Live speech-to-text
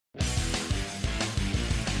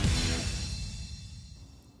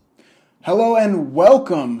Hello and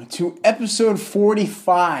welcome to episode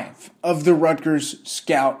 45 of the Rutgers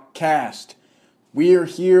Scoutcast. We are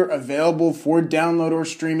here available for download or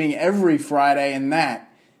streaming every Friday, and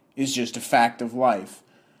that is just a fact of life.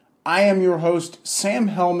 I am your host, Sam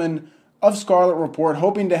Hellman of Scarlet Report,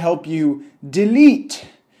 hoping to help you delete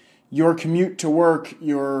your commute to work,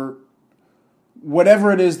 your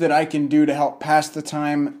whatever it is that I can do to help pass the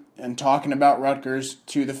time and talking about Rutgers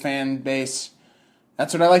to the fan base.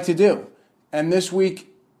 That's what I like to do. And this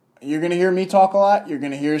week, you're going to hear me talk a lot. You're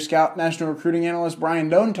going to hear Scout National Recruiting Analyst Brian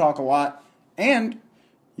Doan talk a lot. And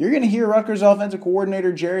you're going to hear Rutgers Offensive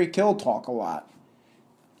Coordinator Jerry Kill talk a lot.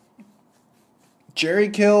 Jerry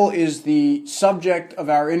Kill is the subject of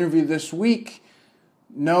our interview this week.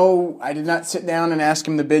 No, I did not sit down and ask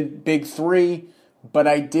him the big three, but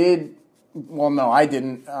I did. Well, no, I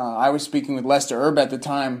didn't. I was speaking with Lester Erb at the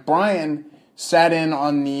time. Brian sat in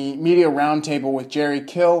on the media roundtable with Jerry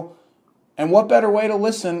Kill. And what better way to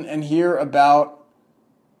listen and hear about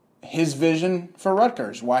his vision for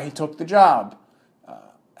Rutgers, why he took the job,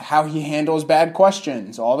 how he handles bad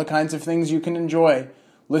questions, all the kinds of things you can enjoy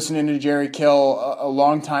listening to Jerry Kill, a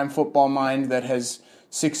longtime football mind that has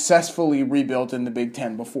successfully rebuilt in the Big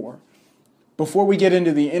Ten before. Before we get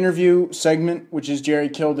into the interview segment, which is Jerry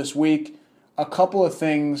Kill this week, a couple of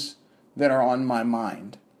things that are on my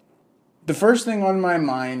mind. The first thing on my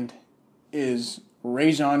mind is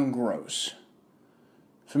Rajon Gross.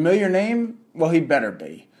 Familiar name? Well, he better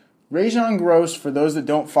be. Rajon Gross, for those that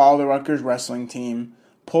don't follow the Rutgers wrestling team,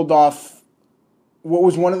 pulled off what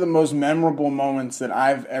was one of the most memorable moments that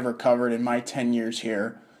I've ever covered in my 10 years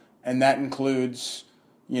here, and that includes,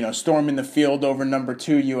 storming the field over number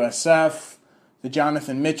 2 USF, the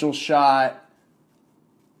Jonathan Mitchell shot,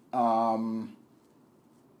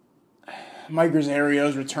 Mike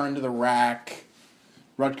Rosario's return to the rack,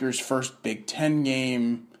 Rutgers' first Big Ten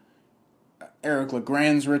game, Eric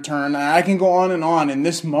LeGrand's return. I can go on, and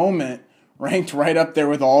this moment ranked right up there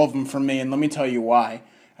with all of them for me, and let me tell you why.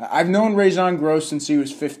 I've known Rajon Gross since he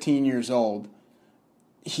was 15 years old.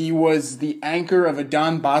 He was the anchor of a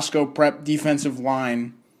Don Bosco prep defensive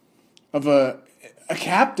line, of a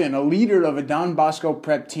captain, a leader of a Don Bosco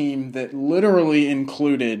prep team that literally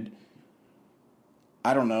included,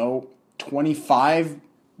 25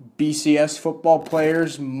 BCS football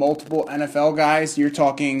players, multiple NFL guys. You're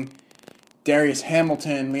talking Darius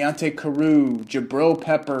Hamilton, Leonte Carew, Jabril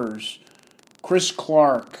Peppers, Chris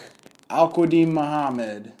Clark, Al-Qadim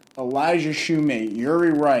Muhammad, Elijah Shoemate,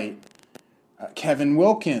 Uri Wright, Kevin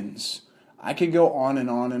Wilkins. I could go on and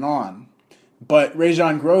on and on. But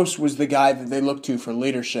Rajon Gross was the guy that they looked to for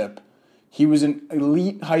leadership. He was an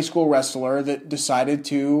elite high school wrestler that decided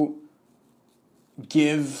to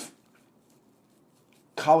give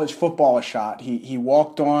college football a shot. He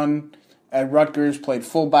walked on at Rutgers, played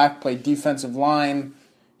fullback, played defensive line.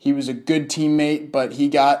 He was a good teammate, but he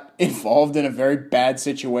got involved in a very bad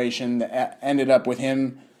situation that ended up with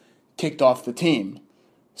him kicked off the team.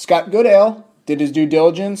 Scott Goodale did his due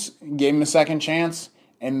diligence, gave him a second chance,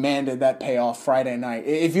 and man, did that pay off Friday night.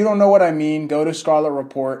 If you don't know what I mean, go to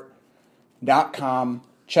scarletreport.com.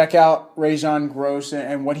 Check out Rajon Gross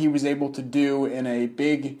and what he was able to do in a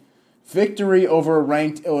big victory over a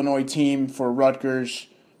ranked Illinois team for Rutgers.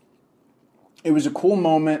 It was a cool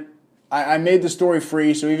moment. I made the story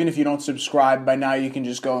free, so even if you don't subscribe, by now you can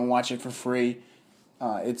just go and watch it for free.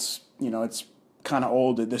 It's kind of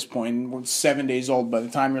old at this point. It's 7 days old by the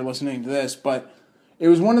time you're listening to this, but it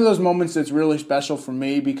was one of those moments that's really special for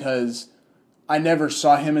me because I never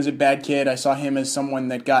saw him as a bad kid. I saw him as someone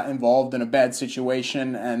that got involved in a bad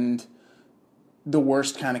situation, and the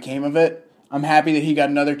worst kind of came of it. I'm happy that he got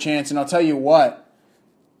another chance, and I'll tell you what,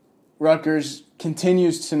 Rutgers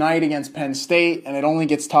continues tonight against Penn State, and it only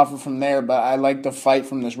gets tougher from there, but I like the fight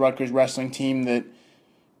from this Rutgers wrestling team that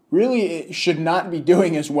really should not be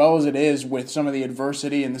doing as well as it is with some of the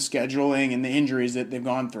adversity and the scheduling and the injuries that they've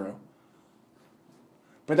gone through.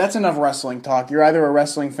 But that's enough wrestling talk. You're either a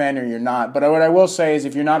wrestling fan or you're not. But what I will say is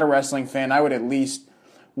if you're not a wrestling fan, I would at least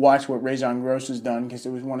watch what Rajon Gross has done because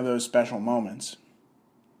it was one of those special moments.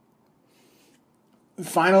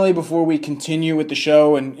 Finally, before we continue with the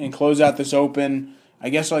show and close out this open, I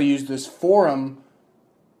guess I'll use this forum,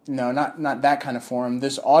 no, not that kind of forum,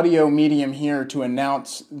 this audio medium here to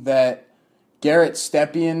announce that Garrett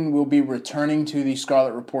Stepien will be returning to the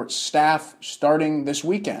Scarlet Report staff starting this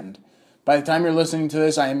weekend. By the time you're listening to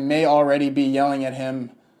this, I may already be yelling at him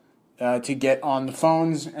to get on the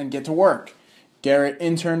phones and get to work. Garrett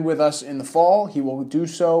interned with us in the fall. He will do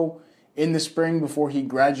so in the spring before he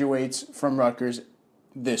graduates from Rutgers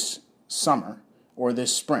this summer or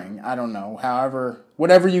this spring. I don't know. However,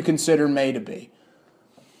 whatever you consider May to be.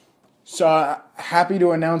 So happy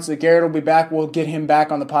to announce that Garrett will be back. We'll get him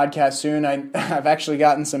back on the podcast soon. I've actually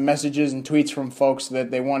gotten some messages and tweets from folks that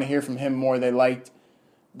they want to hear from him more. They liked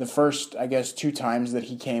the first, 2 times that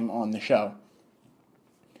he came on the show.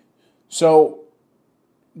 So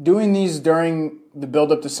doing these during the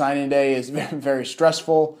build-up to signing day is very, very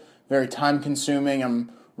stressful, very time-consuming.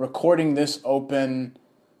 I'm recording this open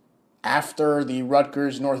after the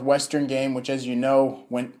Rutgers Northwestern game, which, as you know,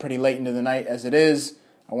 went pretty late into the night as it is.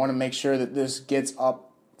 I want to make sure that this gets up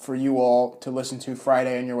for you all to listen to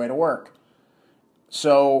Friday on your way to work.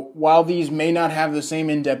 So while these may not have the same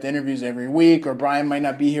in-depth interviews every week, or Brian might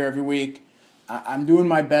not be here every week, I'm doing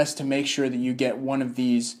my best to make sure that you get one of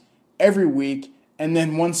these every week. And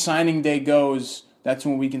then once signing day goes, that's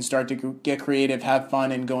when we can start to get creative, have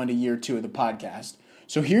fun, and go into year 2 of the podcast.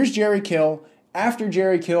 So here's Jerry Kill. After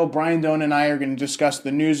Jerry Kill, Brian Doan and I are going to discuss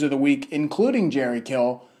the news of the week, including Jerry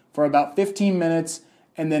Kill, for about 15 minutes.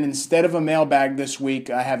 And then instead of a mailbag this week,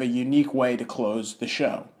 I have a unique way to close the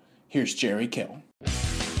show. Here's Jerry Kill.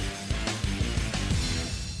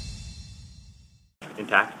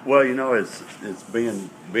 Intact? Well, it's being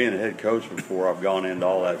a head coach before. I've gone into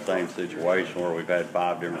all that same situation where we've had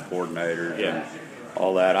 5 different coordinators and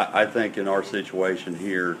all that. I think in our situation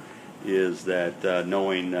here is that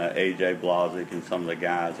knowing A.J. Blazik and some of the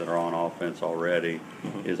guys that are on offense already,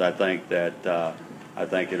 is I think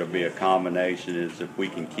it'll be a combination is if we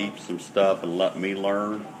can keep some stuff and let me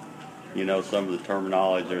learn, some of the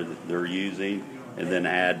terminology they're using, and then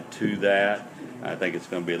add to that. I think it's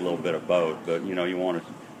going to be a little bit of both. But, you want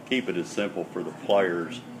to keep it as simple for the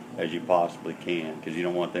players as you possibly can, because you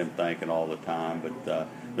don't want them thinking all the time. But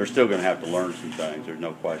they're still going to have to learn some things. There's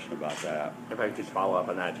no question about that. If I could just follow up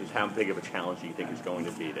on that, just how big of a challenge do you think it's going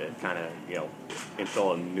to be to kind of,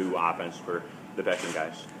 install a new offense for the veteran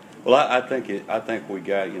guys? Well, I think we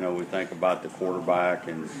got, we think about the quarterback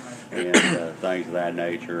and things of that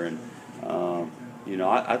nature, and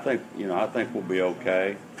I think we'll be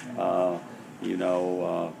okay.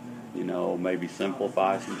 Maybe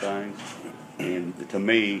simplify some things. And to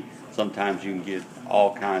me, sometimes you can get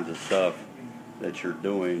all kinds of stuff that you're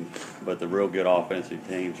doing, but the real good offensive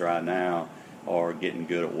teams right now are getting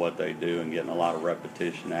good at what they do and getting a lot of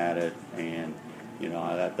repetition at it. And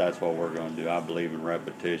that's what we're going to do. I believe in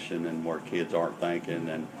repetition and where kids aren't thinking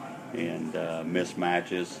and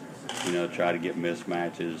mismatches. Try to get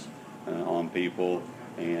mismatches on people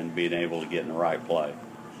and being able to get in the right play.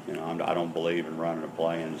 I don't believe in running a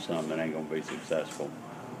play into something that ain't going to be successful.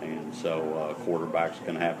 And so quarterback's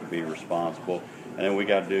going to have to be responsible. And then we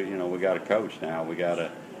got to we got to coach now. We got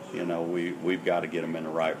to, we've got to get them in the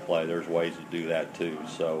right play. There's ways to do that too.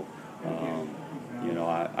 So,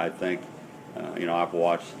 I think, I've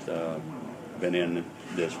watched, been in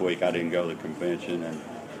this week. I didn't go to the convention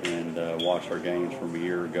and watched our games from a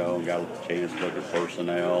year ago and got a chance to look at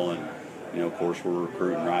personnel. And, of course, we're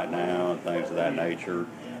recruiting right now and things of that nature.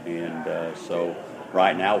 And so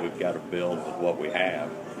right now we've got to build with what we have.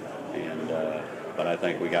 But I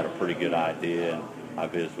think we got a pretty good idea. And I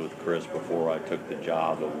visited with Chris before I took the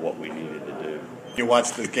job of what we needed to do. You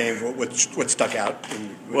watched the game. What stuck out?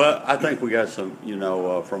 Well, I think we got some,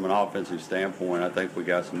 from an offensive standpoint, I think we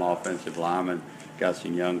got some offensive linemen, got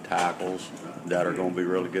some young tackles that are going to be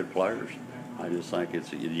really good players. I just think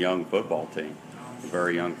it's a young football team, a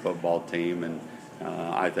very young football team. And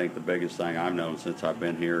I think the biggest thing I've known since I've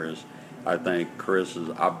been here is I think Chris is,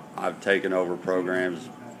 I've taken over programs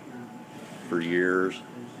for years,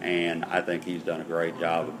 and I think he's done a great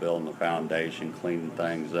job of building the foundation, cleaning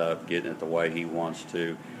things up, getting it the way he wants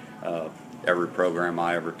to. Every program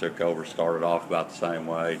I ever took over started off about the same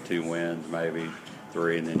way, 2 wins, maybe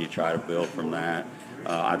 3, and then you try to build from that.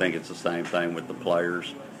 I think it's the same thing with the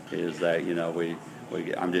players, is that,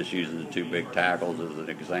 I'm just using the 2 big tackles as an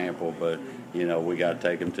example, but, we got to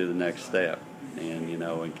take them to the next step and,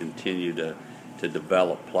 and continue to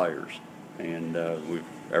develop players. And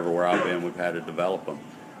everywhere I've been, we've had to develop them.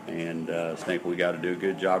 And I think we got to do a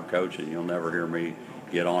good job coaching. You'll never hear me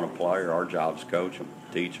get on a player. Our job's coach them,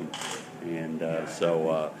 teach them. And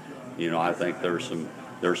I think there's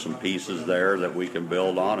some pieces there that we can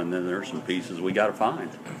build on, and then there's some pieces we got to find,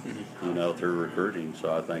 through recruiting.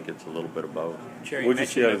 So I think it's a little bit of both. What did you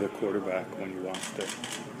see out of the quarterback when you watched it?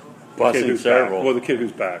 Well, I've seen several. Well, the kid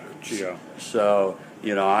who's back, Gio. So,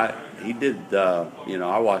 he did,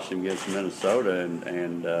 I watched him against Minnesota,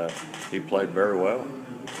 and he played very well.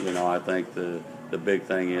 I think the big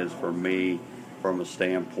thing is for me, from a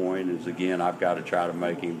standpoint, is again I've got to try to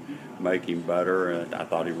make him better. And I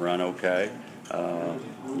thought he run okay.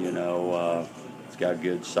 He's got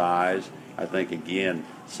good size. I think again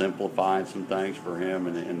simplifying some things for him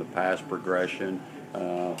in the pass progression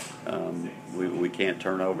We can't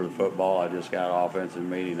turn over the football. I just got an offensive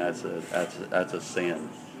meeting. That's a sin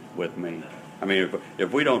with me. I mean,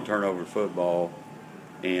 if we don't turn over the football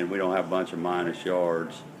and we don't have a bunch of minus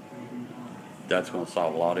yards, that's going to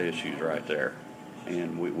solve a lot of issues right there.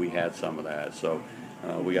 And we had some of that. So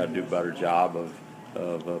we got to do a better job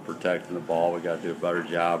of protecting the ball. We got to do a better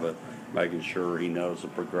job of making sure he knows the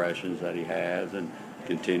progressions that he has and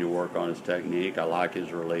continue to work on his technique. I like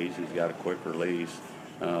his release. He's got a quick release.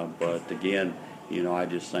 But again, I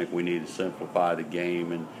just think we need to simplify the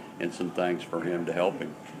game and some things for him to help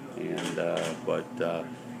him. And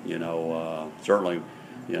certainly,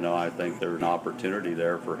 I think there's an opportunity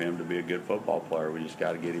there for him to be a good football player. We just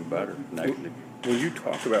got to get him better. When you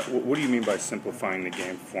talk about, what do you mean by simplifying the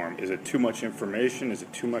game for him? Is it too much information? Is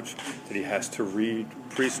it too much that he has to read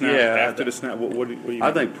pre-snap, after the snap? What do you mean?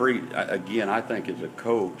 I think I think as a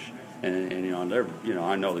coach, and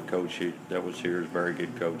I know the coach that was here is a very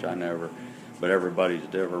good coach. But everybody's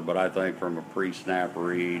different. But I think from a pre-snap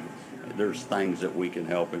read, there's things that we can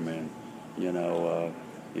help him in.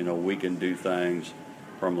 We can do things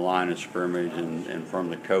from the line of scrimmage and from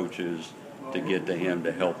the coaches to get to him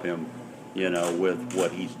to help him, with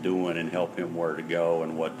what he's doing and help him where to go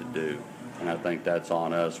and what to do. And I think that's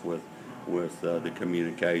on us with the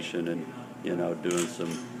communication and, doing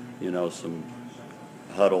some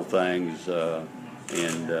huddle things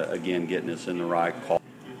and, again, getting us in the right call.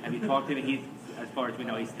 Have you talked to him? As far as we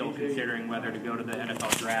know, he's still considering whether to go to the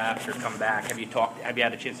NFL draft or come back. Have you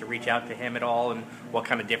had a chance to reach out to him at all, and what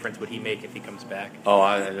kind of difference would he make if he comes back? Oh,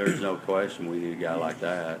 there's no question we need a guy like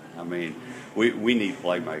that. I mean, we need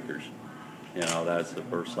playmakers. That's the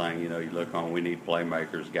first thing, you look on. We need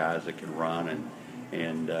playmakers, guys that can run,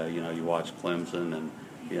 and you watch Clemson, and,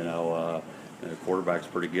 the quarterback's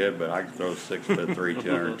pretty good, but I can throw 6'3",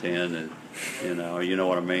 210, and, you know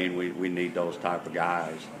what I mean? We need those type of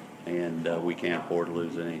guys. And we can't afford to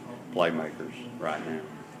lose any playmakers right now.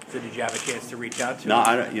 So did you have a chance to reach out to him?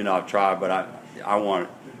 No, I've tried, but I want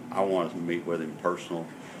to meet with him personal.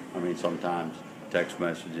 I mean, sometimes text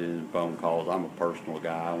messages and phone calls. I'm a personal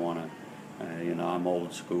guy. I want to, I'm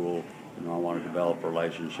old school. I want to develop a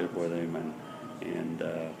relationship with him, and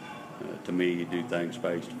to me, you do things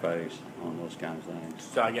face to face on those kinds of things.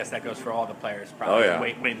 So I guess that goes for all the players. Probably. Oh yeah.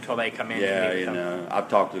 Wait until they come in. Yeah, I've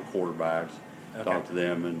talked to the quarterbacks. Okay. Talk to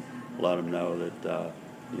them and let them know that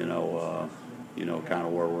kind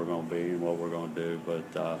of where we're going to be and what we're going to do. But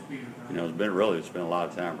it's been a lot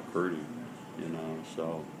of time recruiting,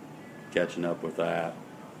 so catching up with that.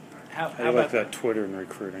 How about that Twitter and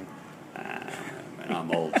recruiting? Man,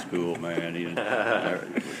 I'm old school, man.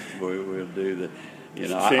 We'll do the.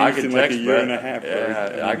 I can text a year and a half.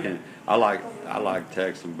 Yeah, I like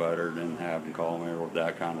texting better than having call me or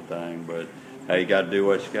that kind of thing, but. Hey, you got to do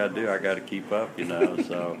what you got to do. I got to keep up,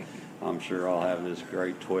 So I'm sure I'll have this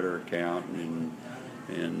great Twitter account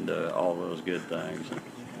and all those good things.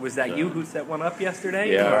 Was that you who set one up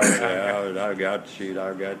yesterday? Yeah, I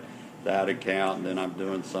got that account, and then I'm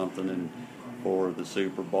doing something for the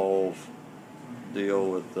Super Bowl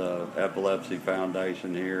deal with the Epilepsy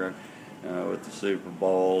Foundation here with the Super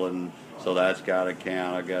Bowl, and so that's got an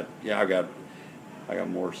account. I got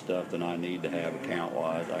more stuff than I need to have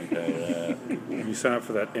account-wise, I can tell you that. You sign up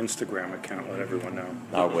for that Instagram account, let everyone know.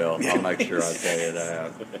 I will. I'll make sure I tell you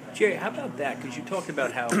that. Jerry, how about that? Because you talked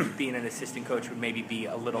about how being an assistant coach would maybe be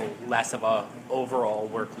a little less of a overall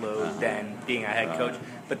workload than being a head coach.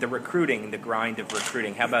 But the recruiting, the grind of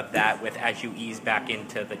recruiting, how about that as you ease back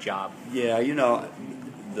into the job? Yeah,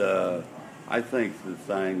 I think the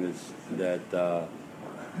thing is that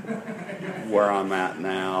where I'm at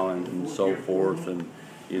now and so forth, and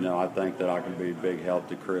I think that I can be a big help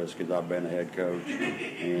to Chris because I've been a head coach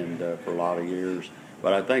and for a lot of years.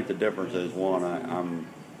 But I think the difference is, one, I'm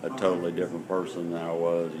a totally different person than I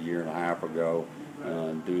was a year and a half ago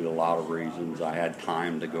due to a lot of reasons. I had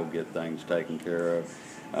time to go get things taken care of.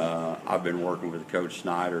 I've been working with Coach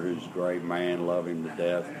Snyder, who's a great man, love him to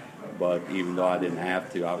death. But even though I didn't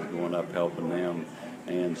have to, I was going up helping them.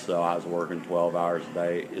 And so I was working 12 hours a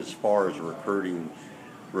day. As far as recruiting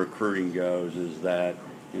goes, is that,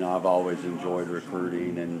 I've always enjoyed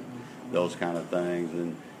recruiting and those kind of things.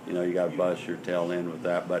 And, you got to bust your tail end with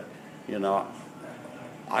that. But,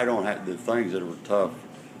 I don't have the things that were tough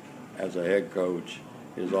as a head coach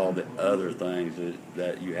is all the other things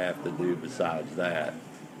that you have to do besides that.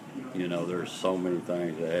 There's so many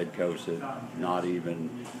things as a head coach that not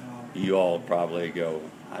even you all probably go,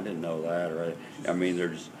 I didn't know that. Or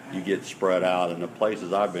you get spread out. And the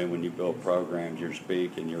places I've been, when you build programs, you're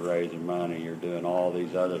speaking, you're raising money, you're doing all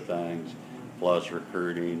these other things, plus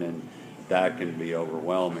recruiting, and that can be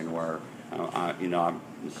overwhelming. Where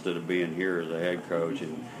instead of being here as a head coach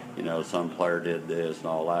and, some player did this and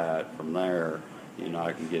all that, from there,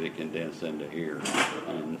 I can get it condensed into here.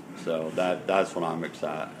 And so that's what I'm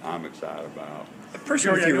excited about. A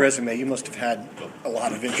person with your resume, you must have had a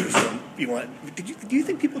lot of interest in. Do you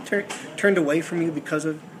think people turned away from you because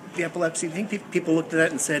of the epilepsy? Do you think people looked at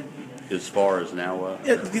that and said, as far as now what?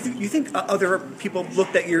 Yeah, do you think other people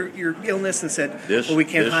looked at your illness and said, well, we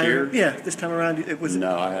can't hire you? Yeah, this time around it was...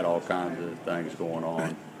 No, I had all kinds of things going on.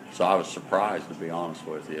 Right. So I was surprised, to be honest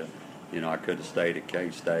with you. I could have stayed at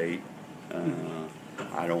K-State.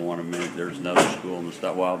 I don't want to mention, there's another school in the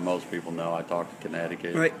state. Well, most people know I talked to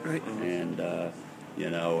Connecticut. Right. And,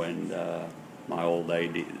 my old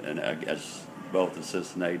AD, and I guess both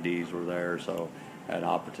assistant ADs were there, so I had an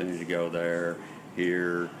opportunity to go there,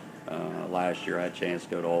 here. Last year I had a chance to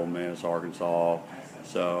go to Ole Miss, Arkansas.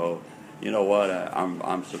 So, you know what,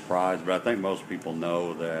 I'm surprised, but I think most people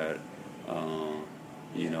know that,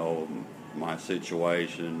 my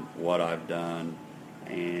situation, what I've done,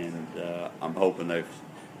 and I'm hoping they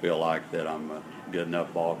feel like that I'm a good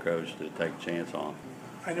enough ball coach to take a chance on.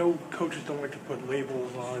 I know coaches don't like to put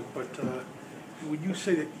labels on it, but would you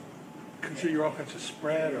say that consider your offense a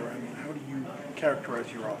spread, or how do you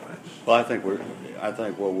characterize your offense? Well, I think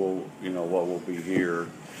what we'll be here,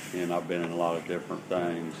 and I've been in a lot of different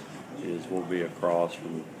things, is we'll be across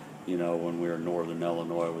from, when we were in Northern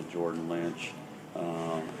Illinois with Jordan Lynch,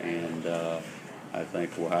 and I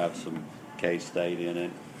think we'll have some K-State in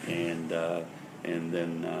it, and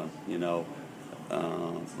then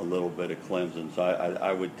a little bit of Clemson. So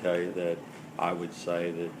I would tell you that I would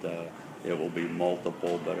say that it will be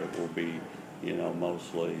multiple, but it will be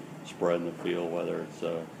mostly spreading the field, whether it's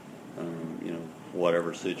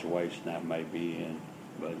whatever situation that may be in.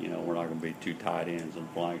 But we're not going to be two tight ends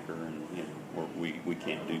and flanker, and we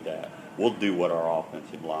can't do that. We'll do what our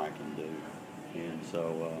offensive line can do, and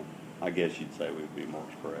so I guess you'd say we'd be more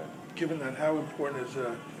spread. Given that, how important is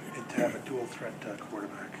it to have a dual threat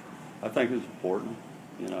quarterback? I think it's important.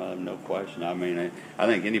 No question. I mean, I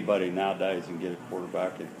think anybody nowadays can get a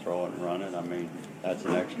quarterback and throw it and run it. I mean, that's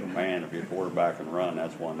an extra man. If your quarterback can run,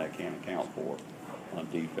 that's one that can't account for on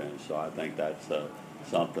defense. So I think that's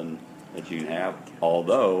something that you can have.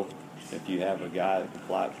 Although, if you have a guy that can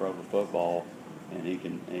flat throw the football and he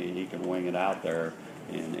can wing it out there,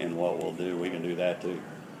 and what we'll do, we can do that too.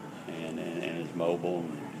 And is mobile,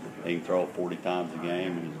 and he can throw it 40 times a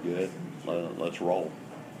game and is good. Let's roll.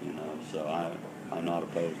 So I'm not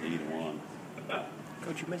opposed to either one.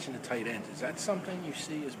 Coach, you mentioned the tight ends. Is that something you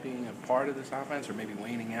see as being a part of this offense, or maybe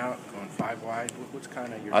waning out, going 5 wide? What's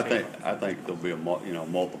kind of your take? I think there'll be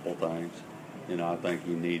multiple things. I think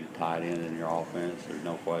you need a tight end in your offense. There's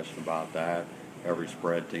no question about that. Every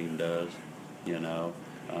spread team does.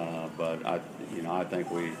 But I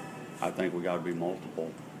think we got to be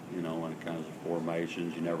multiple. When it comes to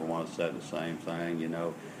formations, you never want to set the same thing.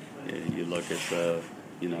 You look at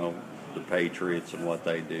the Patriots and what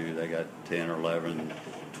they do. They got 10 or 11,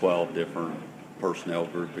 12 different personnel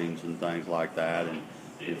groupings and things like that. And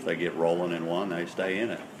if they get rolling in one, they stay in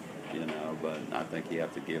it. But I think you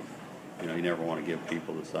have to give. You never want to give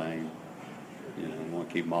people the same. You want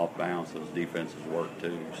to keep them off balance. Those defenses work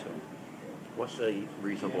too. So, what's a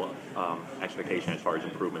reasonable expectation as far as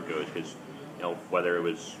improvement goes? Because whether it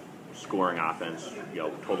was scoring offense,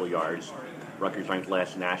 total yards, Rutgers ranked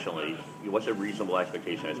last nationally. What's a reasonable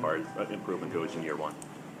expectation as far as improvement goes in year one?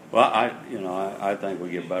 Well, I think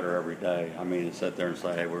we get better every day. I mean, to sit there and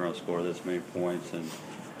say, hey, we're going to score this many points, and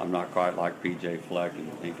I'm not quite like P.J. Fleck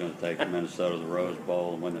and he's going to take Minnesota to the Rose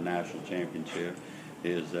Bowl and win the national championship,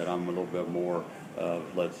 is that I'm a little bit more of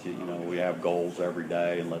we have goals every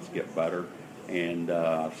day and let's get better. And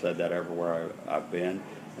I've said that everywhere I've been.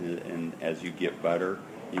 And as you get better,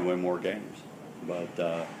 you win more games.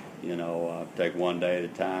 But, take one day at a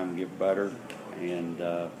time and get better. And,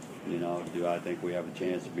 do I think we have a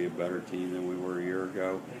chance to be a better team than we were a year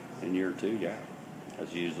ago? In year two, yeah.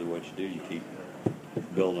 That's usually what you do. You keep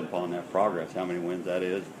building upon that progress. How many wins that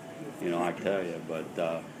is, I tell you.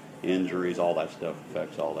 But injuries, all that stuff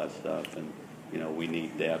affects all that stuff. And, we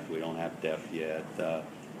need depth. We don't have depth yet.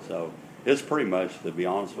 So it's pretty much, to be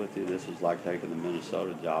honest with you, this is like taking the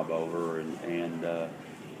Minnesota job over and the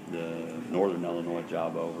Northern Illinois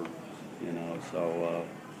job over,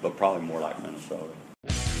 but probably more like Minnesota.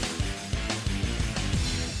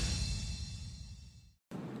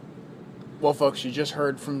 Well, folks, you just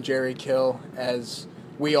heard from Jerry Kill, as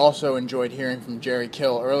we also enjoyed hearing from Jerry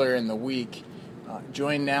Kill earlier in the week,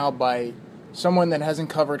 joined now by someone that hasn't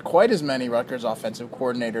covered quite as many Rutgers offensive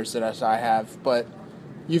coordinators as I have, but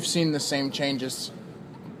you've seen the same changes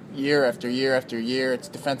year after year after year. It's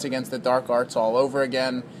defense against the dark arts all over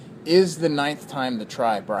again. Is the 9th time to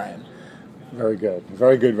try, Brian? Very good.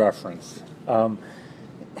 Very good reference.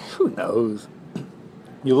 Who knows?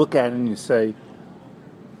 You look at it and you say,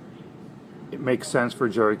 it makes sense for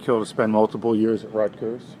Jerry Kill to spend multiple years at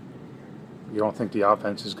Rutgers. You don't think the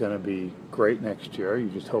offense is going to be great next year. You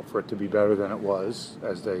just hope for it to be better than it was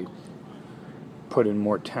as they put in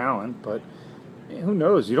more talent. But who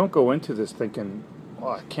knows? You don't go into this thinking,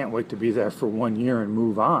 I can't wait to be there for 1 year and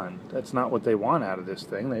move on. That's not what they want out of this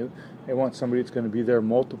thing. They want somebody that's going to be there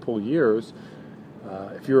multiple years.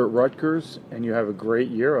 If you're at Rutgers and you have a great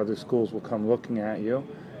year, other schools will come looking at you.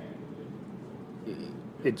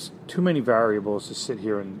 It's too many variables to sit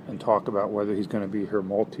here and talk about whether he's going to be here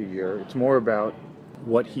multi-year. It's more about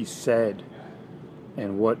what he said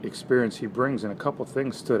and what experience he brings. And a couple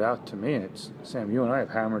things stood out to me. And it's, Sam, you and I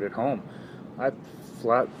have hammered it home. I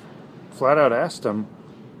flat out asked him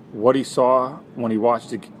what he saw when he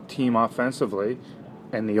watched the team offensively,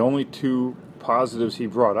 and the only two positives he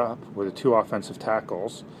brought up were the 2 offensive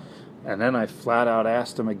tackles. And then I flat out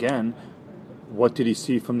asked him again, what did he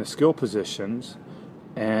see from the skill positions?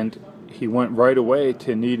 And he went right away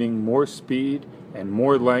to needing more speed and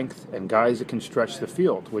more length and guys that can stretch the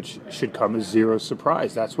field, which should come as zero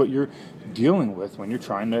surprise. That's what you're dealing with when you're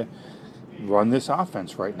trying to run this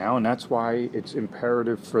offense right now, and that's why it's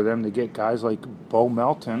imperative for them to get guys like Bo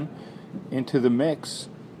Melton into the mix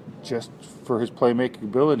just for his playmaking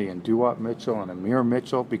ability, and Dewalt Mitchell and Amir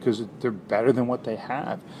Mitchell, because they're better than what they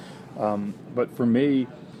have. But for me,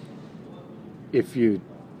 if you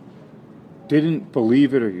didn't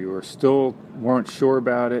believe it or you were still weren't sure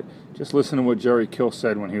about it, just listen to what Jerry Kill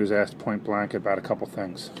said when he was asked point blank about a couple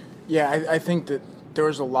things. Yeah, I think that there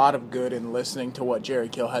was a lot of good in listening to what Jerry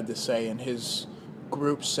Kill had to say in his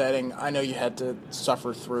group setting. I know you had to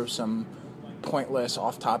suffer through some pointless,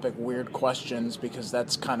 off-topic, weird questions because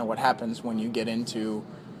that's kind of what happens when you get into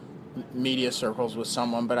media circles with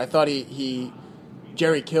someone. But I thought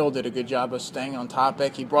Jerry Kill did a good job of staying on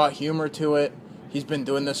topic. He brought humor to it. He's been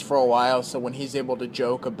doing this for a while, so when he's able to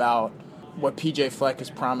joke about what P.J. Fleck is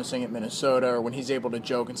promising at Minnesota, or when he's able to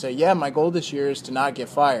joke and say, yeah, my goal this year is to not get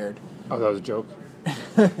fired. Oh, that was a joke?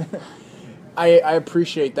 I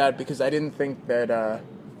appreciate that because I didn't think that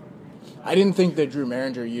Drew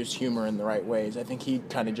Maringer used humor in the right ways. I think he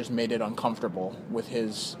kind of just made it uncomfortable with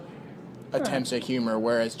his attempts at humor,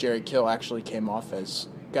 whereas Jerry Kill actually came off as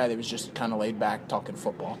a guy that was just kind of laid back talking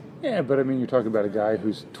football. Yeah, but I mean, you're talking about a guy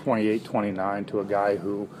who's 28, 29 to a guy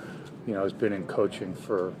who, has been in coaching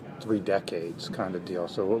for 3 decades kind of deal,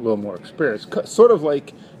 so a little more experience. Sort of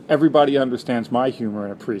like everybody understands my humor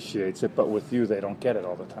and appreciates it, but with you, they don't get it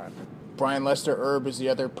all the time. Brian Lester Erb is the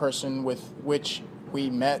other person with which we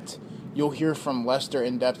met. You'll hear from Lester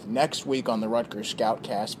in depth next week on the Rutgers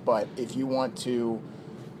Scoutcast, but if you want to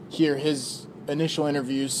hear his initial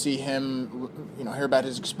interviews, see him, hear about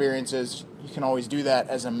his experiences, you can always do that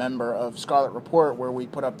as a member of Scarlet Report, where we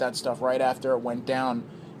put up that stuff right after it went down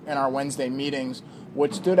in our Wednesday meetings.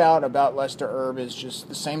 What stood out about Lester Erb is just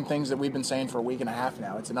the same things that we've been saying for a week and a half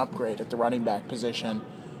now. It's an upgrade at the running back position.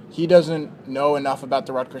 He doesn't know enough about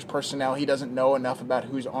the Rutgers personnel. He doesn't know enough about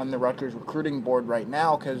who's on the Rutgers recruiting board right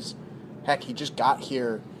now because, heck, he just got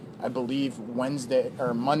here, I believe,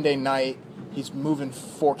 Monday night. He's moving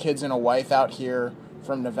 4 kids and a wife out here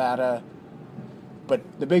from Nevada. But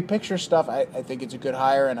the big picture stuff, I think it's a good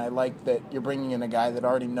hire, and I like that you're bringing in a guy that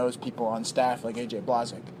already knows people on staff like A.J.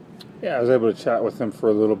 Blazek. Yeah, I was able to chat with him for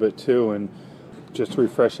a little bit, too, and just to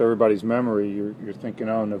refresh everybody's memory, you're thinking,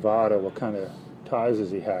 Nevada, what kind of ties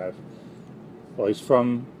does he have? Well, he's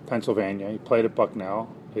from Pennsylvania. He played at Bucknell.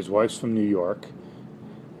 His wife's from New York.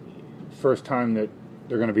 First time that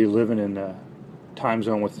they're going to be living in a time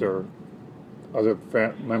zone with their other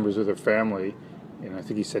members of their family, and I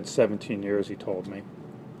think he said 17 years, he told me.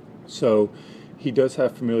 So he does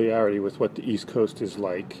have familiarity with what the East Coast is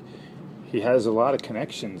like. He has a lot of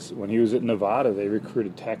connections. When he was at Nevada, they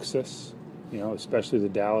recruited Texas, especially the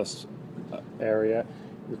Dallas area,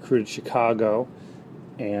 recruited Chicago,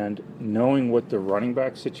 and knowing what the running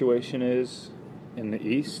back situation is in the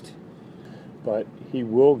East, but he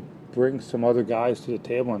will bring some other guys to the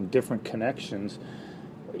table and different connections.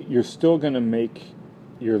 You're still going to make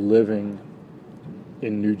your living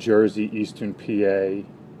in New Jersey, Eastern PA,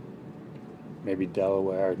 maybe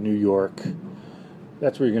Delaware, New York.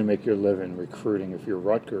 That's where you're going to make your living recruiting if you're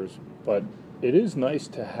Rutgers. But it is nice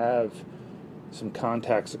to have some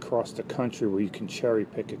contacts across the country where you can cherry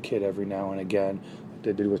pick a kid every now and again. Like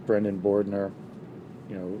they did with Brendan Bordner,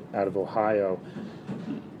 out of Ohio.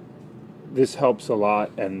 This helps a lot,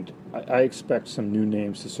 and I expect some new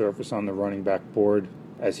names to surface on the running back board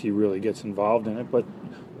as he really gets involved in it. But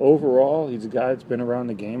overall, he's a guy that's been around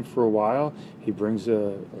the game for a while. He brings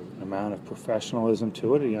an amount of professionalism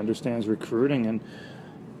to it. He understands recruiting, and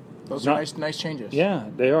those are nice changes. Yeah,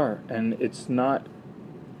 they are. And it's not,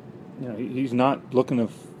 he's not looking to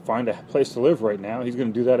find a place to live right now. He's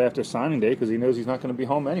going to do that after signing day because he knows he's not going to be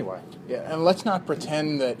home anyway. Yeah, and let's not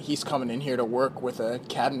pretend that he's coming in here to work with a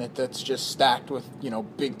cabinet that's just stacked with,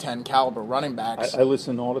 Big Ten caliber running backs. I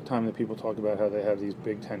listen all the time to people talk about how they have these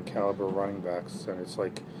Big Ten caliber running backs, and it's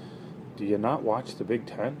like, do you not watch the Big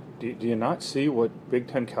Ten? Do you not see what Big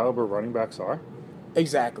Ten caliber running backs are?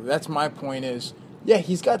 Exactly. That's my point is, yeah,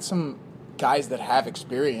 he's got some guys that have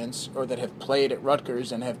experience or that have played at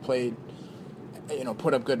Rutgers and have played,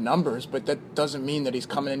 put up good numbers, but that doesn't mean that he's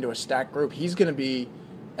coming into a stacked group. He's going to be,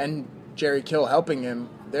 and Jerry Kill helping him,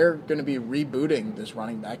 they're going to be rebooting this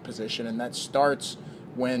running back position, and that starts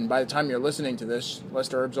when, by the time you're listening to this,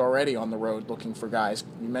 Lester Erb's already on the road looking for guys.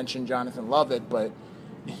 You mentioned Jonathan Lovett, but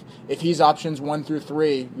if he's options 1 through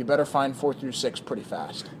 3, you better find 4 through 6 pretty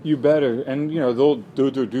fast. You better. And, they'll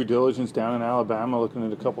do their due diligence down in Alabama, looking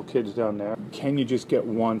at a couple kids down there. Can you just get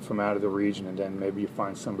one from out of the region and then maybe you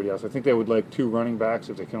find somebody else? I think they would like 2 running backs.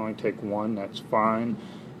 If they can only take 1, that's fine.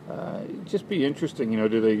 Just be interesting.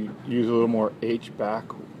 Do they use a little more H-back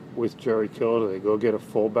with Jerry Kill? Do they go get a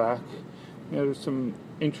fullback? There's some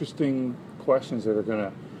interesting questions that are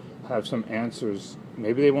going to have some answers.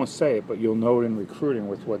 Maybe they won't say it, but you'll know it in recruiting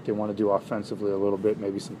with what they want to do offensively a little bit,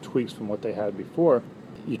 maybe some tweaks from what they had before.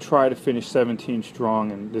 You try to finish 17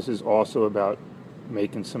 strong, and this is also about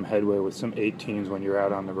making some headway with some 18s when you're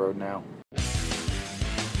out on the road now.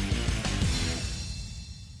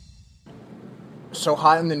 So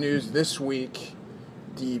hot in the news this week,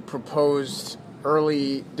 the proposed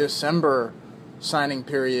early December signing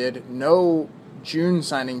period, no June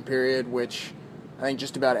signing period, which I think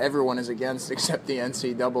just about everyone is against except the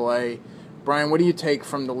NCAA. Brian, what do you take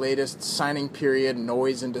from the latest signing period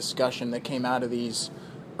noise and discussion that came out of these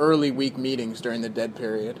early week meetings during the dead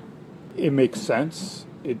period? It makes sense.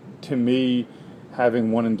 To me,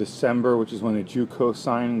 having one in December, which is when the JUCO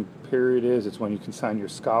signing period is, it's when you can sign your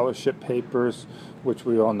scholarship papers, which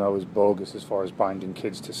we all know is bogus as far as binding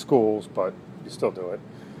kids to schools, but you still do it.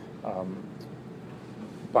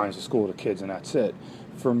 Binds the school to kids, and that's it.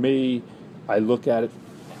 For me, I look at it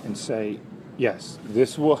and say, yes,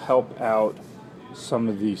 this will help out some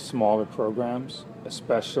of the smaller programs,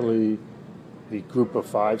 especially the group of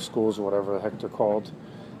 5 schools or whatever the heck they're called,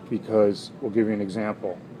 because we'll give you an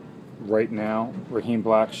example. Right now, Raheem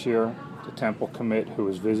Blackshear, the Temple commit who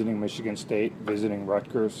is visiting Michigan State, visiting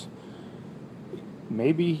Rutgers,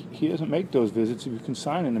 maybe he doesn't make those visits if you can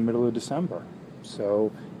sign in the middle of December.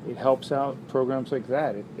 So it helps out programs like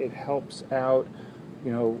that. It helps out,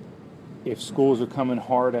 if schools are coming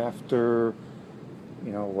hard after,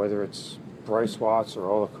 whether it's Bryce Watts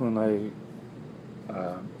or Olakunle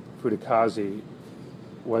Fudikazi,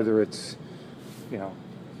 whether it's,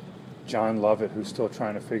 John Lovett who's still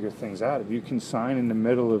trying to figure things out. If you can sign in the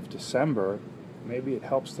middle of December, maybe it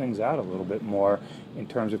helps things out a little bit more in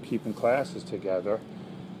terms of keeping classes together.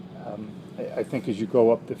 I think as you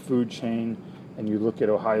go up the food chain and you look at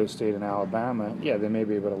Ohio State and Alabama, yeah, they may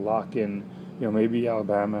be able to lock in, maybe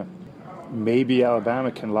Alabama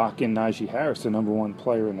can lock in Najee Harris, the number 1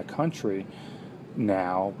 player in the country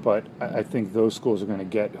now, but I think those schools are going to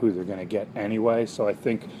get who they're going to get anyway. So I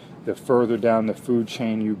think the further down the food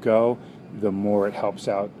chain you go, the more it helps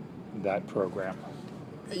out that program.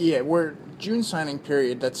 Yeah, we're June signing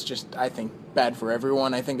period, that's just, I think, bad for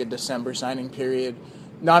everyone. I think a December signing period,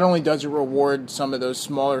 not only does it reward some of those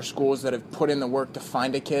smaller schools that have put in the work to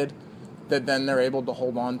find a kid that then they're able to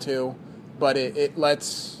hold on to, but it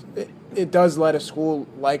does let a school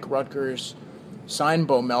like Rutgers sign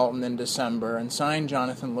Bo Melton in December and sign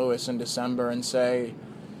Jonathan Lewis in December and say,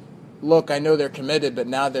 look, I know they're committed, but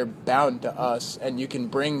now they're bound to us, and you can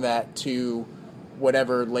bring that to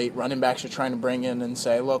whatever late running backs you're trying to bring in and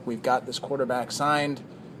say, look, we've got this quarterback signed.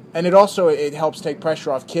 And it helps take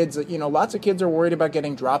pressure off kids. Lots of kids are worried about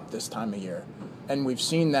getting dropped this time of year. And we've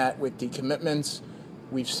seen that with decommitments.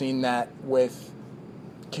 We've seen that with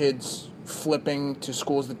kids flipping to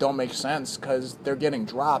schools that don't make sense because they're getting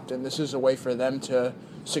dropped, and this is a way for them to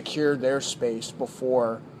secure their space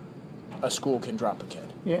before a school can drop a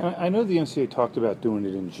kid. Yeah, I know the NCAA talked about doing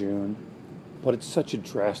it in June, but it's such a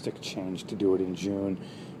drastic change to do it in June.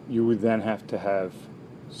 You would then have to have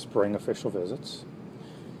spring official visits.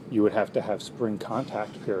 You would have to have spring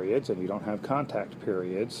contact periods, and you don't have contact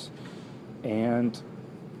periods. And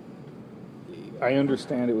I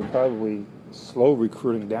understand it would probably slow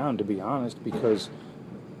recruiting down, to be honest, because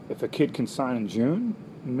if a kid can sign in June,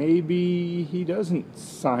 maybe he doesn't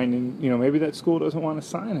sign him. Maybe that school doesn't want to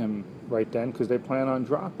sign him right then because they plan on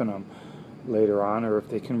dropping him later on, or if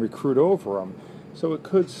they can recruit over him. So it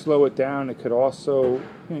could slow it down. It could also,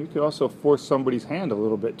 you could also force somebody's hand a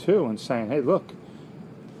little bit too and saying, hey, look,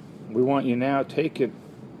 we want you now, take it.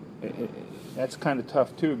 That's kind of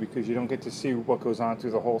tough too because you don't get to see what goes on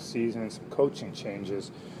through the whole season and some coaching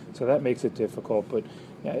changes. So that makes it difficult. But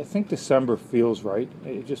yeah, I think December feels right.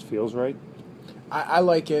 It just feels right. I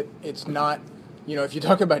like it. It's not, if you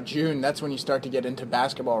talk about June, that's when you start to get into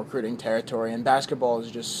basketball recruiting territory. And basketball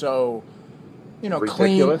is just so,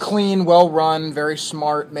 clean, well-run, very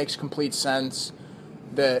smart, makes complete sense.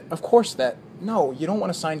 That, of course, no, you don't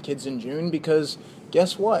want to sign kids in June because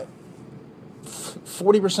guess what?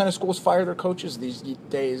 40% of schools fire their coaches these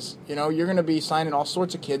days. You're going to be signing all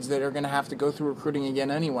sorts of kids that are going to have to go through recruiting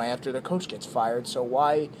again anyway after their coach gets fired. So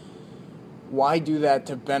why do that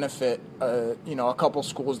to benefit, a couple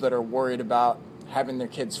schools that are worried about having their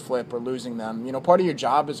kids flip or losing them? Part of your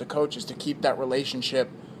job as a coach is to keep that relationship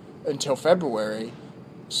until February.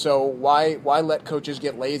 So why let coaches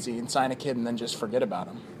get lazy and sign a kid and then just forget about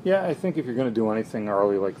them? Yeah, I think if you're going to do anything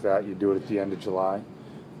early like that, you do it at the end of July.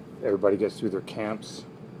 Everybody gets through their camps.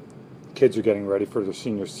 Kids are getting ready for their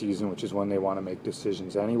senior season, which is when they want to make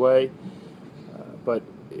decisions anyway. But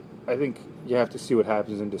I think you have to see what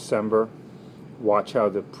happens in December, watch how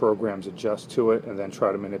the programs adjust to it, and then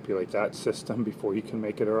try to manipulate that system before you can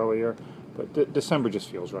make it earlier. But December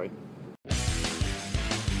just feels right.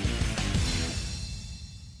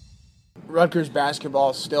 Rutgers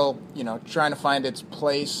basketball is still, trying to find its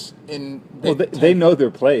place in Big Ten. They know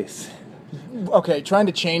their place. Okay, trying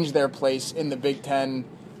to change their place in the Big Ten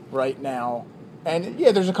right now. And,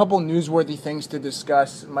 yeah, there's a couple newsworthy things to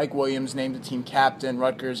discuss. Mike Williams named the team captain.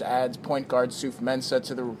 Rutgers adds point guard Souf Mensah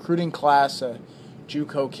to the recruiting class, a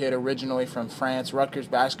JUCO kid originally from France. Rutgers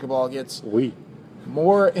basketball gets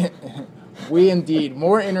more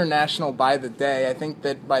international by the day. I think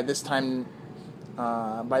that by this time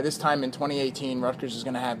in 2018, Rutgers is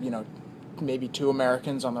going to have, maybe 2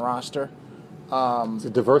 Americans on the roster. It's a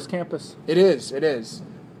diverse campus. It is.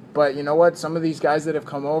 But you know what? Some of these guys that have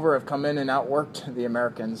come in and outworked the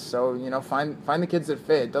Americans. So, find the kids that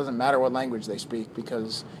fit. It doesn't matter what language they speak,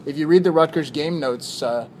 because if you read the Rutgers game notes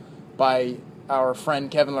by our friend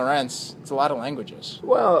Kevin Lawrence, it's a lot of languages.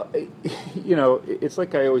 Well, it's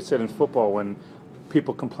like I always said in football when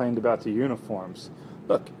people complained about the uniforms.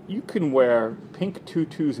 Look, you can wear pink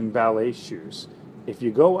tutus and ballet shoes. If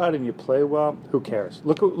you go out and you play well, who cares?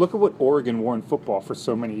 Look at what Oregon wore in football for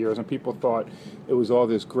so many years, and people thought it was all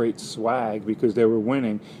this great swag because they were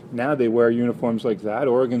winning. Now they wear uniforms like that.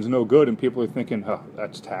 Oregon's no good, and people are thinking, oh,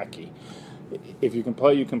 that's tacky. If you can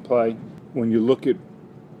play, you can play. When you look at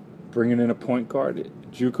bringing in a point guard,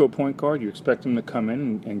 JUCO point guard, you expect him to come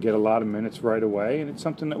in and get a lot of minutes right away, and it's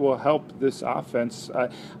something that will help this offense.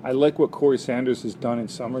 I like what Corey Sanders has done in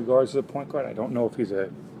some regards as a point guard. I don't know if he's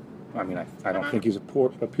I don't think he's a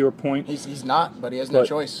pure point. He's not, but he has no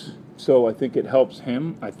choice. So I think it helps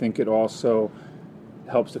him. I think it also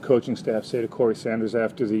helps the coaching staff say to Corey Sanders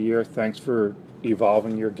after the year, thanks for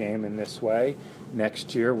evolving your game in this way.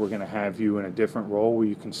 Next year, we're going to have you in a different role where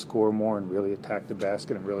you can score more and really attack the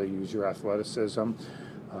basket and really use your athleticism,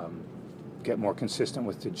 get more consistent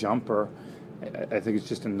with the jumper. I think it's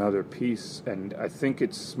just another piece. And I think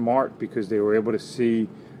it's smart because they were able to see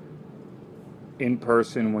in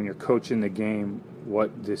person when you're coaching the game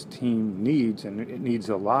what this team needs, and it needs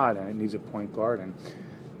a lot, and it needs a point guard.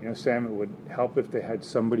 And Sam, it would help if they had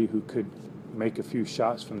somebody who could make a few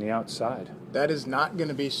shots from the outside. That is not going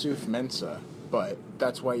to be Souf Mensah, but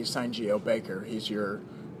that's why you signed Geo Baker. He's your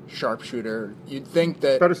sharpshooter. You'd think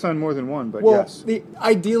that better sign more than one, but yes.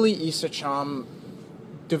 Ideally, Issa Cham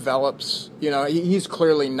develops. He's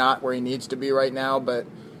clearly not where he needs to be right now, but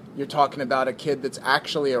you're talking about a kid that's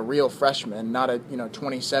actually a real freshman, not a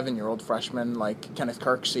 27-year-old freshman like Kenneth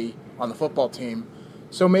Kirksey on the football team.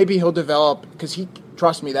 So maybe he'll develop, because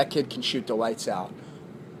trust me, that kid can shoot the lights out,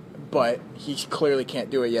 but he clearly can't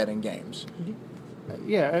do it yet in games.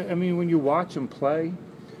 Yeah, I mean, when you watch him play,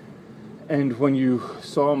 and when you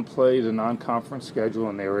saw him play the non-conference schedule,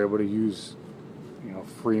 and they were able to use,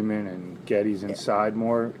 Freeman and Geddes inside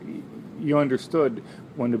more, you understood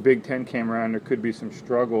when the Big Ten came around, there could be some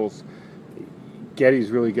struggles. Geddes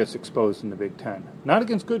really gets exposed in the Big Ten. Not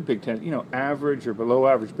against good Big Ten, average or below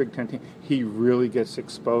average Big Ten team. He really gets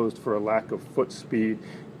exposed for a lack of foot speed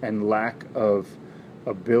and lack of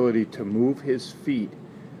ability to move his feet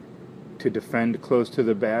to defend close to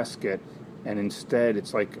the basket. And instead,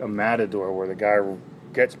 it's like a matador where the guy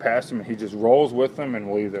gets past him and he just rolls with him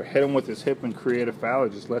and will either hit him with his hip and create a foul or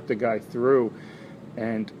just let the guy through.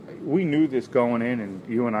 And we knew this going in, and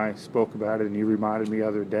you and I spoke about it, and you reminded me the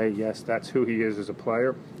other day, yes, that's who he is as a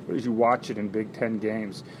player. But as you watch it in Big Ten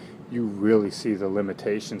games, you really see the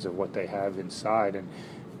limitations of what they have inside,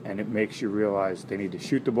 and it makes you realize they need to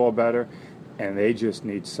shoot the ball better, and they just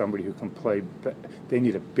need somebody who can play. They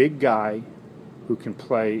need a big guy who can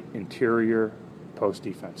play interior post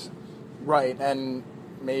defense. Right, and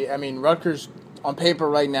Rutgers on paper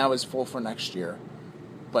right now is full for next year,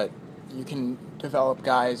 but you can develop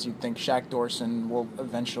guys. You think Shaq Dorson will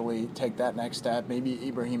eventually take that next step. Maybe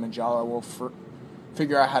Ibrahim Ajala will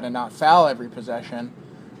figure out how to not foul every possession.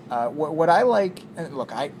 What I like, and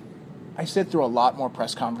look, I sit through a lot more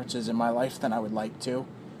press conferences in my life than I would like to.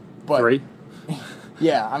 But 3?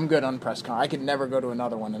 Yeah, I'm good on press con. I could never go to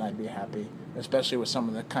another one and I'd be happy, especially with some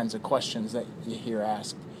of the kinds of questions that you hear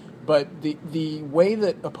asked. But the way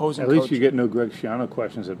that opposing At least coaches, you get no Greg Schiano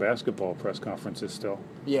questions at basketball press conferences still.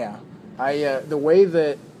 yeah, the way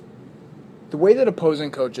that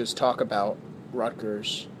opposing coaches talk about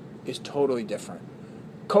Rutgers is totally different.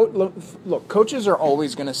 Look, coaches are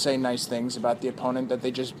always going to say nice things about the opponent that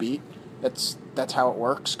they just beat. That's how it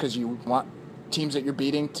works, because you want teams that you're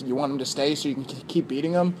beating, you want them to stay so you can keep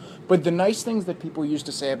beating them. But the nice things that people used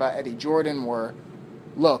to say about Eddie Jordan were,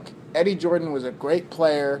 look, Eddie Jordan was a great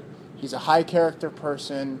player. He's a high-character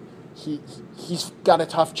person. He's got a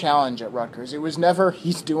tough challenge at Rutgers. It was never,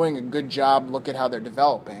 he's doing a good job, look at how they're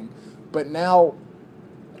developing. But now,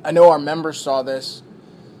 I know our members saw this.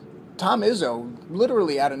 Tom Izzo,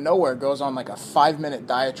 literally out of nowhere, goes on like a 5-minute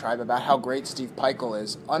diatribe about how great Steve Peichel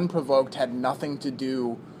is. Unprovoked, had nothing to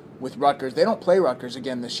do with Rutgers. They don't play Rutgers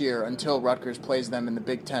again this year until Rutgers plays them in the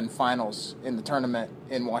Big Ten Finals in the tournament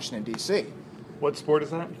in Washington, D.C. What sport is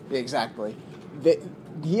that? Exactly.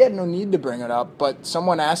 He had no need to bring it up, but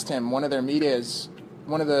someone asked him, one of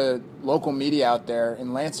the local media out there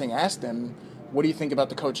in Lansing asked him, what do you think about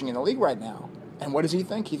the coaching in the league right now? And what does he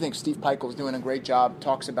think? He thinks Steve Peichel is doing a great job,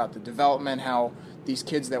 talks about the development, how these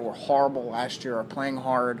kids that were horrible last year are playing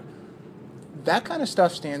hard. That kind of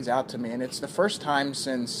stuff stands out to me, and it's the first time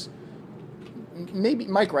since maybe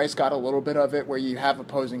Mike Rice got a little bit of it, where you have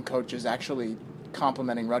opposing coaches actually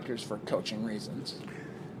complimenting Rutgers for coaching reasons.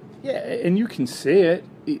 Yeah, and you can see it.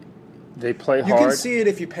 They play hard. You can see it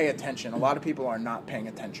if you pay attention. A lot of people are not paying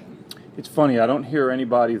attention. It's funny, I don't hear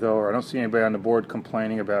anybody, though, or I don't see anybody on the board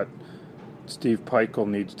complaining about Steve Peichel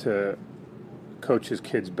needs to coach his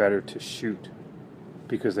kids better to shoot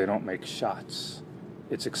because they don't make shots.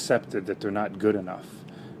 It's accepted that they're not good enough.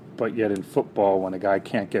 But yet in football, when a guy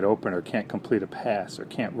can't get open or can't complete a pass or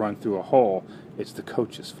can't run through a hole, it's the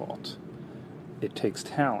coach's fault. It takes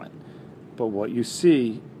talent. But what you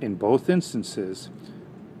see in both instances,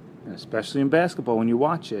 and especially in basketball when you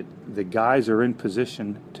watch it, the guys are in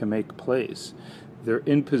position to make plays. They're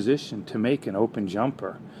in position to make an open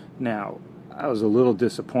jumper. Now, I was a little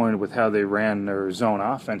disappointed with how they ran their zone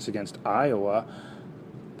offense against Iowa,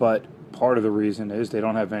 but part of the reason is they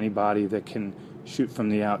don't have anybody that can shoot from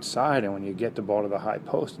the outside, and when you get the ball to the high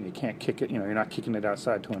post and you can't kick it, you're not kicking it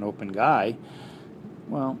outside to an open guy,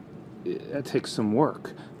 well, that takes some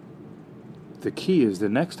work. The key is the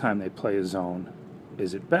next time they play a zone,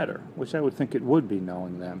 is it better? Which I would think it would be,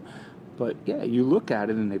 knowing them. But yeah, you look at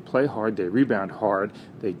it and they play hard, they rebound hard,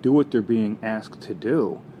 they do what they're being asked to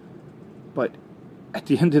do. But at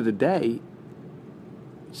the end of the day,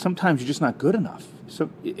 sometimes you're just not good enough. So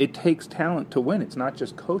it takes talent to win. It's not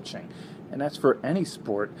just coaching. And that's for any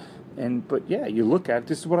sport. But yeah, you look at it,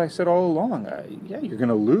 this is what I said all along. Yeah, you're going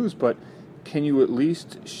to lose, but can you at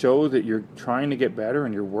least show that you're trying to get better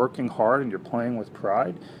and you're working hard and you're playing with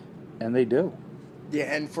pride? And they do. Yeah,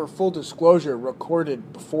 and for full disclosure,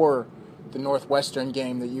 recorded before the Northwestern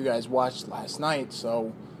game that you guys watched last night.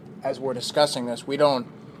 So as we're discussing this, we don't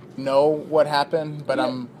know what happened, but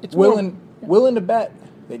I'm willing to bet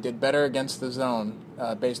they did better against the zone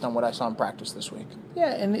based on what I saw in practice this week.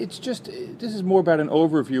 Yeah, and it's just, this is more about an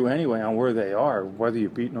overview anyway on where they are, whether you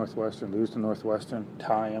beat Northwestern, lose to Northwestern,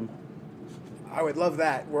 tie them. I would love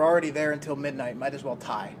that. We're already there until midnight. Might as well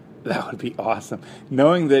tie. That would be awesome.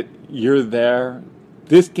 Knowing that you're there,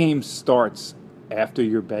 this game starts after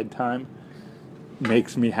your bedtime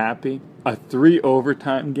makes me happy. A 3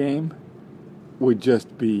 overtime game would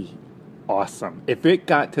just be awesome. If it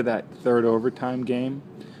got to that third overtime game,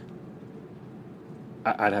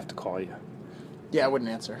 I'd have to call you. Yeah, I wouldn't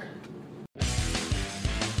answer.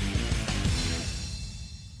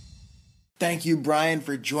 Thank you, Brian,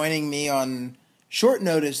 for joining me on short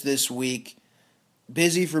notice this week.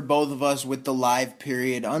 Busy for both of us with the live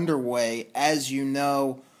period underway. As you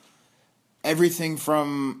know, everything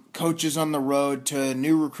from coaches on the road to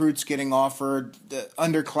new recruits getting offered, the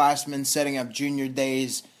underclassmen setting up junior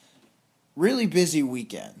days. Really busy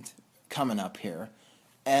weekend coming up here.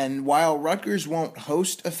 And while Rutgers won't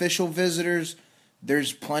host official visitors,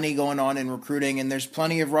 there's plenty going on in recruiting, and there's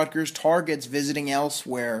plenty of Rutgers targets visiting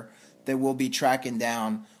elsewhere that we'll be tracking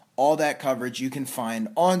down. All that coverage you can find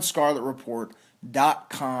on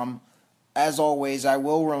ScarletReport.com. As always, I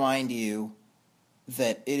will remind you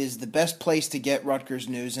that it is the best place to get Rutgers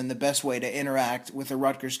news and the best way to interact with the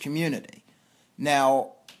Rutgers community.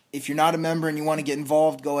 Now, if you're not a member and you want to get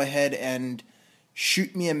involved, go ahead and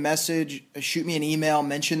shoot me a message, shoot me an email,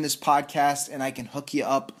 mention this podcast, and I can hook you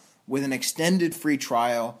up with an extended free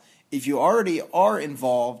trial. If you already are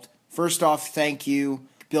involved, first off, thank you.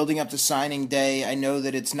 Building up to signing day, I know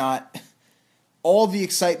that it's not all the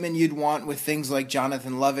excitement you'd want with things like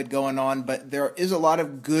Jonathan Lovett going on, but there is a lot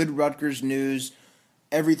of good Rutgers news,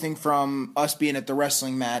 everything from us being at the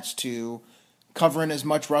wrestling match to covering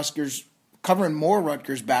more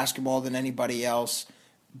Rutgers basketball than anybody else,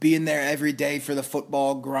 being there every day for the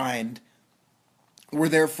football grind. We're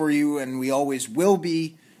there for you, and we always will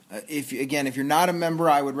be. If you're not a member,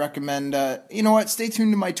 I would recommend, stay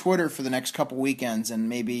tuned to my Twitter for the next couple weekends, and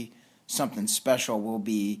maybe something special will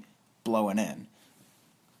be blowing in.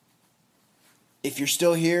 If you're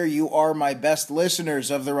still here, you are my best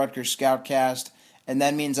listeners of the Rutgers Scoutcast, and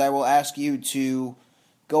that means I will ask you to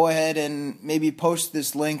go ahead and maybe post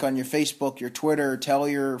this link on your Facebook, your Twitter, tell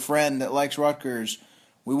your friend that likes Rutgers.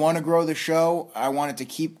 We want to grow the show. I want it to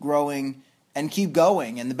keep growing and keep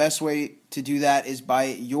going, and the best way to do that is by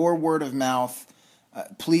your word of mouth.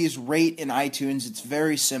 Please rate in iTunes. It's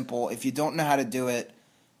very simple. If you don't know how to do it,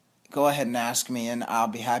 go ahead and ask me, and I'll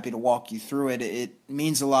be happy to walk you through it. It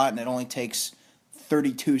means a lot, and it only takes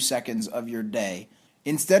 32 seconds of your day.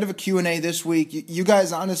 Instead of a Q&A this week, you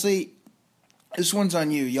guys, honestly, this one's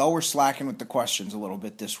on you. Y'all were slacking with the questions a little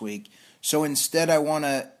bit this week. So instead, I want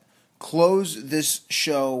to close this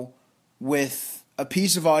show with a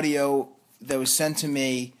piece of audio that was sent to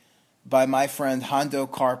me by my friend Hondo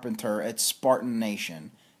Carpenter at Spartan Nation.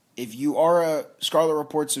 If you are a Scarlet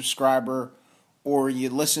Report subscriber or you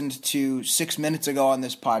listened to 6 minutes ago on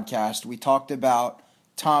this podcast, we talked about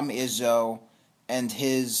Tom Izzo and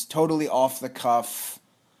his totally off-the-cuff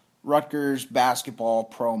Rutgers basketball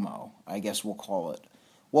promo, I guess we'll call it.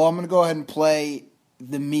 Well, I'm going to go ahead and play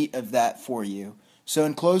the meat of that for you. So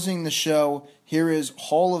in closing the show, here is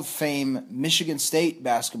Hall of Fame Michigan State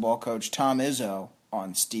basketball coach Tom Izzo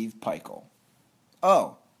on Steve Peichel.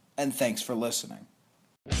 Oh, and thanks for listening.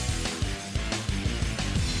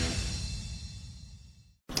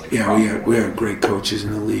 Yeah, we have great coaches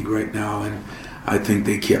in the league right now, and I think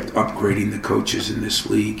they kept upgrading the coaches in this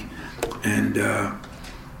league. And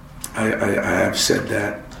I have said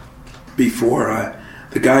that before.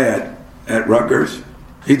 The guy at Rutgers,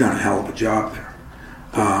 he's done a hell of a job there.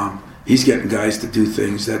 He's getting guys to do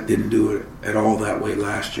things that didn't do it at all that way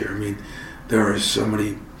last year. I mean, there are so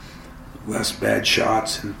many less bad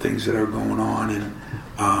shots and things that are going on. And,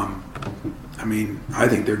 I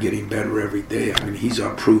think they're getting better every day. I mean, he's a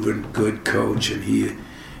proven good coach, and he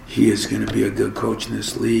is going to be a good coach in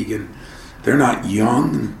this league. And they're not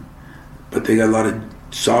young, but they got a lot of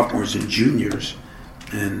sophomores and juniors.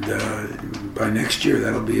 And by next year,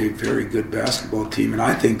 that'll be a very good basketball team. And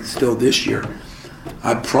I think still this year,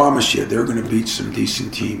 I promise you, they're going to beat some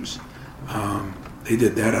decent teams. They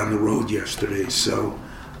did that on the road yesterday, so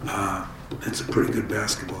it's a pretty good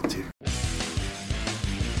basketball team.